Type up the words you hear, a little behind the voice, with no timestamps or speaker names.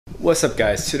What's up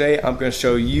guys, today I'm going to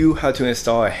show you how to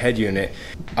install a head unit.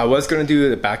 I was going to do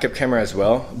the backup camera as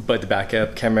well, but the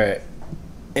backup camera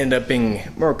ended up being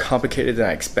more complicated than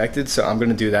I expected, so I'm going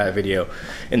to do that video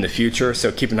in the future,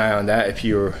 so keep an eye on that if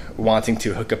you're wanting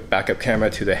to hook up backup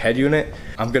camera to the head unit.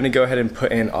 I'm going to go ahead and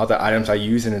put in all the items I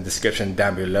use in the description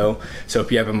down below, so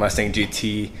if you have a Mustang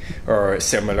GT or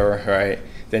similar, right,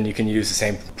 then you can use the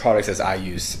same products as I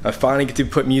use. I finally get to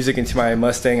put music into my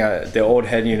Mustang. The old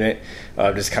head unit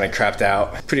just kind of crapped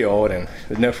out, pretty old, and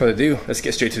with no further ado, let's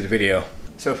get straight to the video.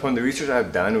 So from the research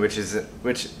I've done, which is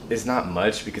not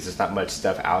much because there's not much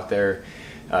stuff out there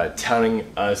telling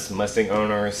us Mustang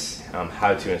owners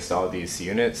how to install these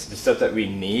units. The stuff that we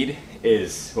need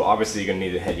is, well, obviously you're gonna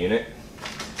need a head unit.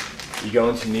 You're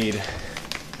going to need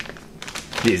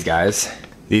these guys.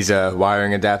 These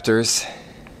wiring adapters,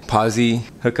 posi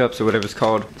hookups or whatever it's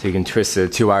called, so you can twist the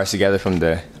two wires together from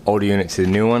the older unit to the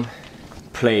new one.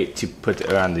 Plate to put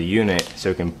around the unit so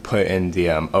we can put in the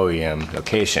OEM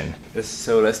location.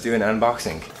 So let's do an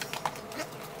unboxing.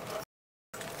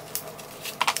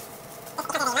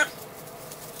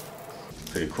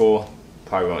 Pretty cool.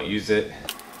 Probably won't use it.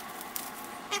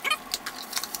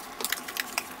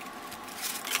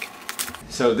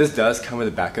 So this does come with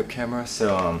a backup camera,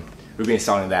 so we'll be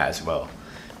installing that as well.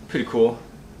 Pretty cool.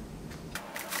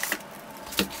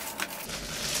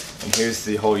 And here's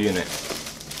the whole unit.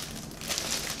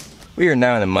 We are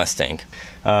now in the Mustang.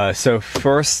 So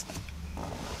first,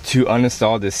 to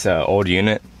uninstall this old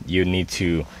unit, you need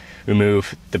to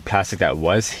remove the plastic that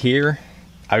was here.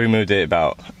 I removed it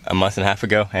about a month and a half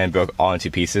ago and broke all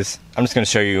into pieces. I'm just going to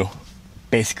show you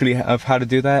basically of how to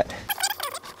do that.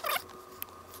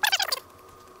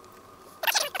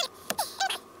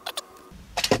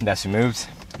 That's removed.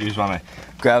 You just want to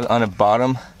grab on the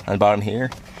bottom here,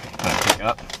 and pick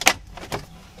up.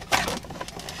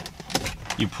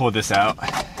 You pull this out,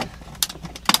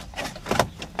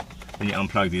 and you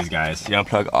unplug these guys. You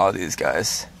unplug all these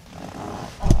guys.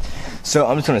 So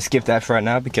I'm just gonna skip that for right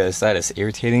now because that is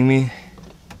irritating me.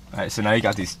 Alright, so now you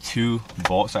got these two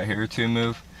bolts right here to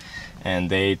remove, and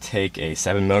they take a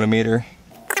 7mm.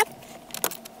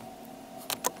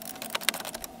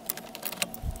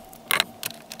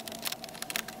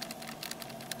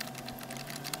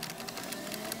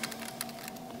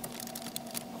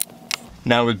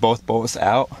 Now with both bolts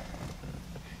out,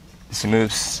 this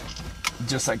moves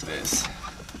just like this.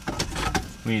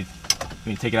 When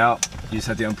you take it out, you just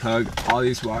have to unplug all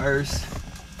these wires.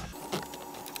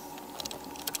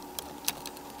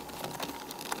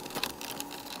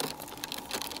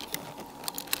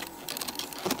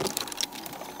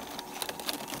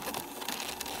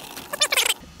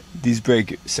 These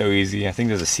break so easy. I think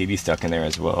there's a CD stuck in there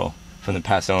as well from the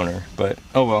past owner, but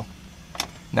oh well.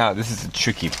 Now this is the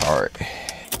tricky part.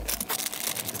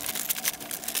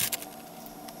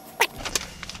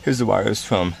 Here's the wires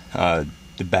from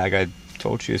the bag I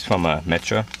told you is from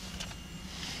Metro.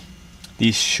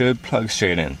 These should plug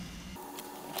straight in.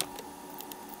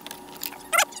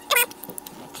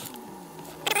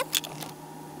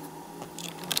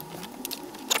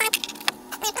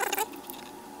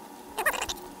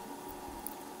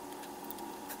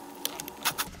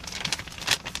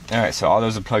 Alright, so all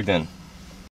those are plugged in.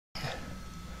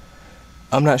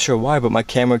 I'm not sure why, but my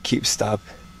camera keeps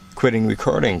quitting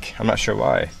recording. I'm not sure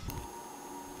why.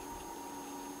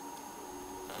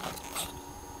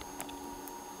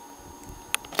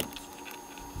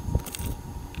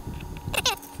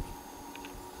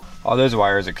 All those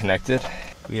wires are connected.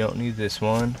 We don't need this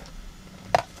one.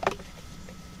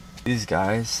 These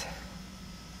guys,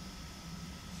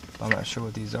 I'm not sure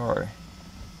what these are.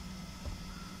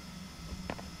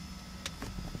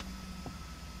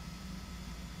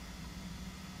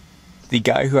 The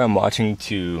guy who I'm watching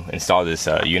to install this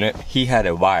unit, he had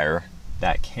a wire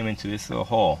that came into this little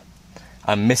hole.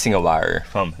 I'm missing a wire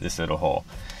from this little hole.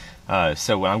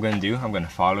 So what I'm going to do, I'm going to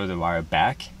follow the wire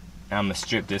back, and I'm going to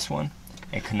strip this one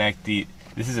and connect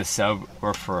this is a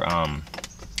subwoofer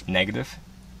negative,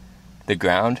 the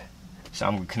ground. So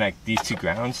I'm going to connect these two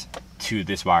grounds to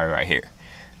this wire right here.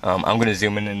 I'm going to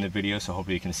zoom in the video so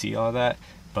hopefully you can see all that,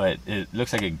 but it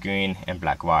looks like a green and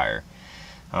black wire.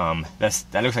 That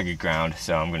looks like a ground,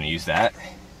 so I'm going to use that.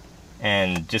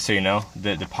 And just so you know,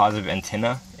 the positive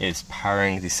antenna is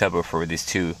powering the subwoofer with these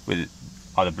two, with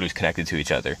all the blues connected to each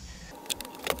other.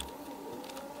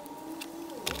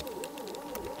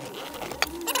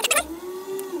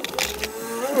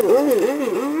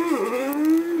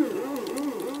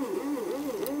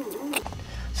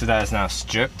 So that is now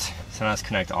stripped, so now let's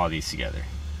connect all these together.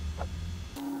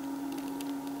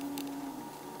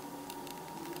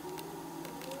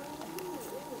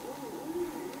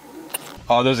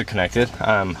 all those are connected.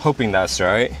 I'm hoping that's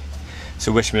right,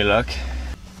 so wish me luck.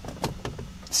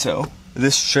 So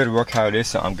this should work how it is,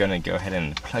 so I'm gonna go ahead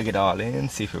and plug it all in,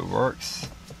 see if it works.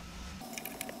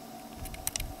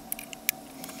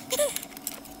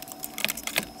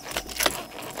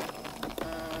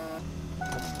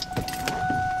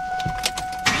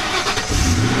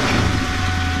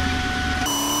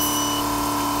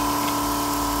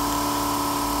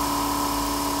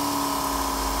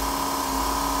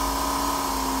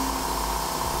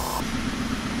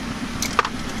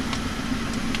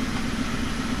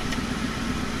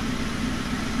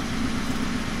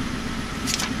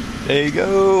 There you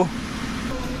go.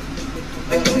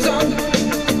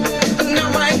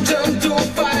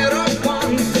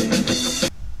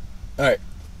 Alright,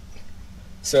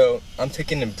 so I'm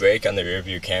taking a break on the rear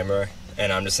view camera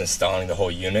and I'm just installing the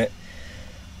whole unit.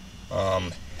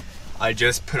 I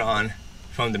just put on,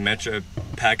 from the Metro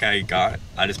pack I got,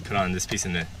 I just put on this piece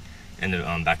in the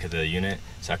back of the unit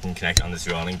so I can connect on this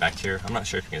railing back here. I'm not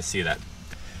sure if you can see that.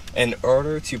 In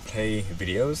order to play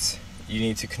videos, you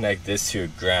need to connect this to a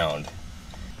ground,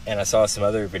 and I saw some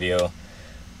other video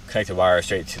connect the wire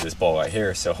straight to this bolt right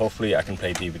here, so hopefully I can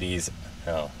play DVDs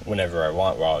whenever I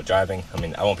want while driving. I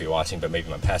mean, I won't be watching, but maybe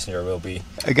my passenger will be.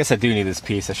 I guess I do need this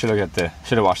piece. I should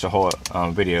have watched the whole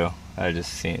video that I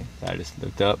just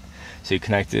looked up. So you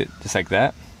connect it just like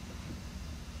that,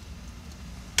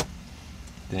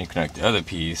 then you connect the other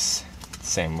piece the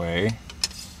same way,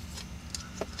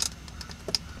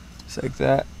 just like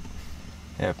that.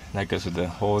 Yep, that goes where the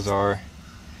holes are.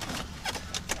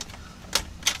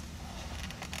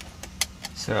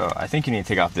 So I think you need to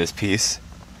take off this piece.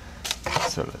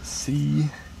 So let's see.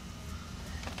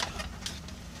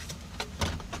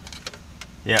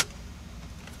 Yep,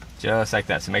 just like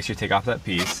that. So make sure you take off that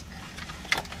piece.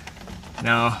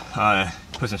 Now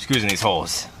put some screws in these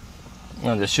holes.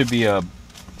 Now there should be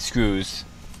screws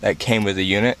that came with the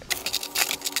unit.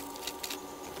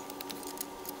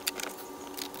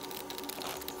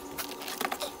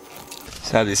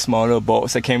 So I have these small little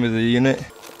bolts that came with the unit.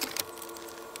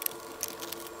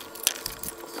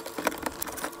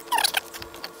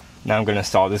 Now I'm going to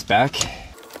install this back.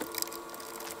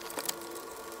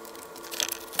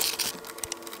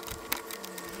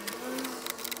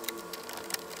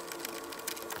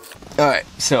 Alright,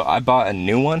 so I bought a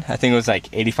new one. I think it was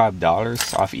like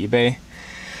 $85 off eBay.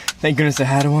 Thank goodness I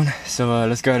had one. So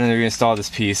let's go ahead and reinstall this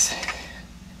piece.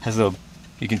 Has a little,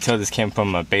 you can tell this came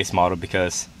from a base model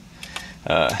because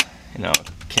you know,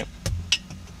 can't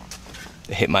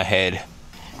hit my head.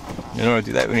 In order to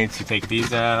do that, we need to take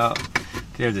these out.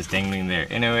 They're just dangling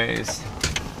there anyways.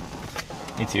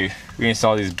 Need to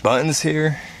reinstall these buttons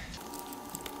here.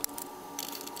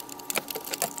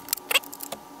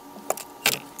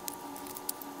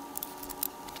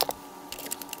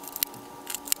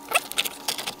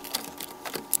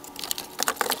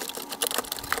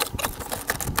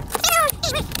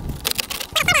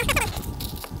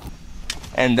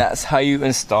 And that's how you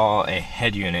install a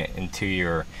head unit into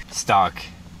your stock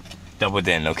double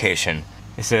din location.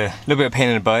 It's a little bit of a pain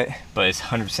in the butt, but it's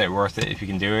 100% worth it if you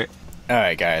can do it.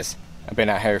 Alright guys, I've been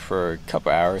out here for a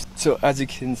couple hours. So as you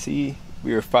can see,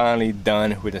 we are finally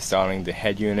done with installing the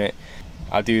head unit.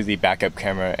 I'll do the backup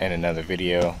camera in another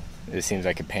video. It seems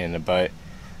like a pain in the butt.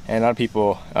 And a lot of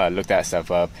people look that stuff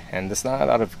up, and there's not a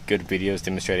lot of good videos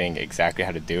demonstrating exactly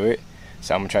how to do it.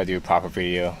 So I'm gonna try to do a proper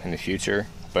video in the future.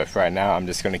 But for right now, I'm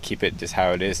just gonna keep it just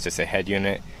how it is, just a head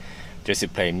unit, just to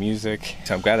play music.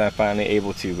 So I'm glad I'm finally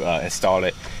able to install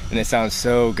it, and it sounds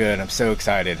so good. I'm so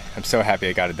excited. I'm so happy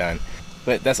I got it done.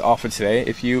 But that's all for today.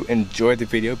 If you enjoyed the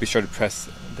video, be sure to press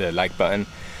the like button,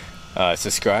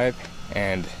 subscribe,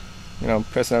 and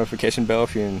press the notification bell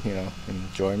if you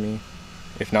enjoy me.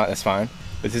 If not, that's fine.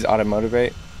 But this is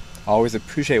AutoMotivate. Always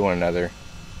appreciate one another.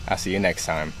 I'll see you next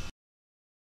time.